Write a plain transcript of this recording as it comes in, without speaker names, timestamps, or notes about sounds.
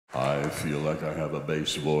I feel like I have a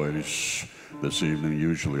bass voice this evening.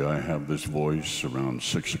 Usually I have this voice around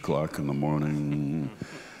 6 o'clock in the morning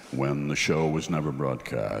when the show was never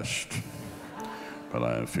broadcast. But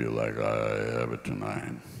I feel like I have it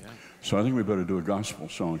tonight. So I think we better do a gospel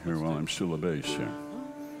song here while I'm still a bass here.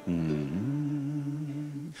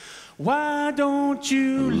 Why don't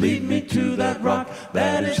you lead me to that rock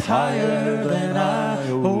that is higher than I?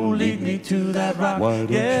 Oh, lead me to that rock.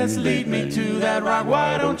 Yes, lead me to that rock.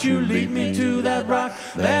 Why don't you lead me to that rock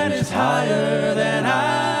that is higher than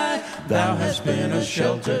I? Thou hast been a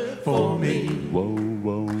shelter for me. Whoa,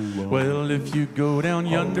 whoa, whoa. Well, if you go down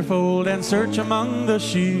yonder fold and search among the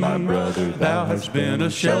sheep, My brother, thou hast been a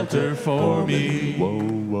shelter for me. Whoa,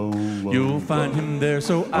 whoa, whoa. You'll find him there,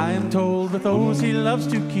 so I am told, with those he loves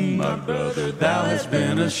to keep. My brother, Thou hast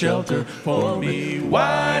been a shelter for me.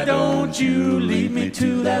 Why don't you lead me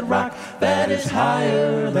to that rock that is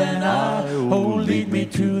higher than I? Oh, lead me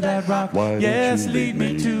to that rock. Yes, lead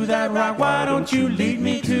me to that rock. Why don't you lead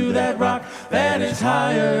me to that rock that is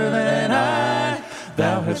higher than I?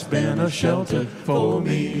 Thou hast been a shelter for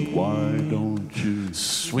me. why don't you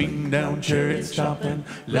Swing down, chariot, stop and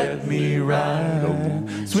let me ride.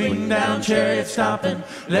 Swing down, chariot, stop and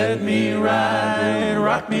let me ride.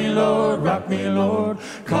 Rock me, Lord,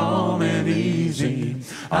 calm and easy.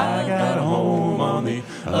 I got a home on the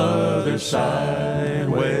other side.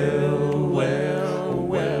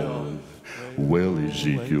 Well,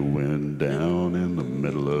 Ezekiel went down in the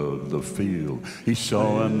middle of the field. He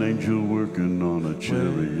saw an angel working on a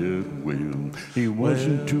chariot wheel. He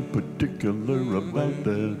wasn't too particular about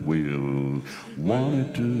that wheel.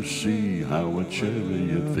 Wanted to see how a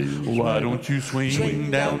chariot feels. Why don't you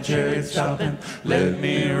swing down, chariot, stop and let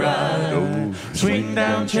me ride. Swing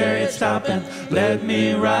down, chariot, stop and let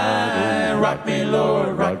me ride. Rock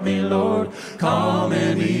me, Lord, calm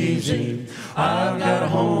and easy. I've got a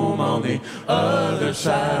home on the other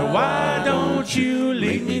side. Why don't you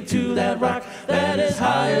lead me to that rock that is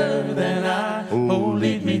higher than I? Oh,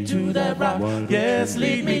 lead me to that rock. Yes,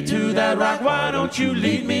 lead me to that rock. Why don't you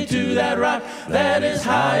lead me to that rock that is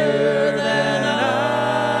higher than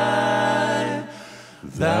I?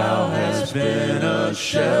 Thou hast been a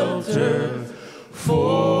shelter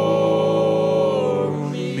for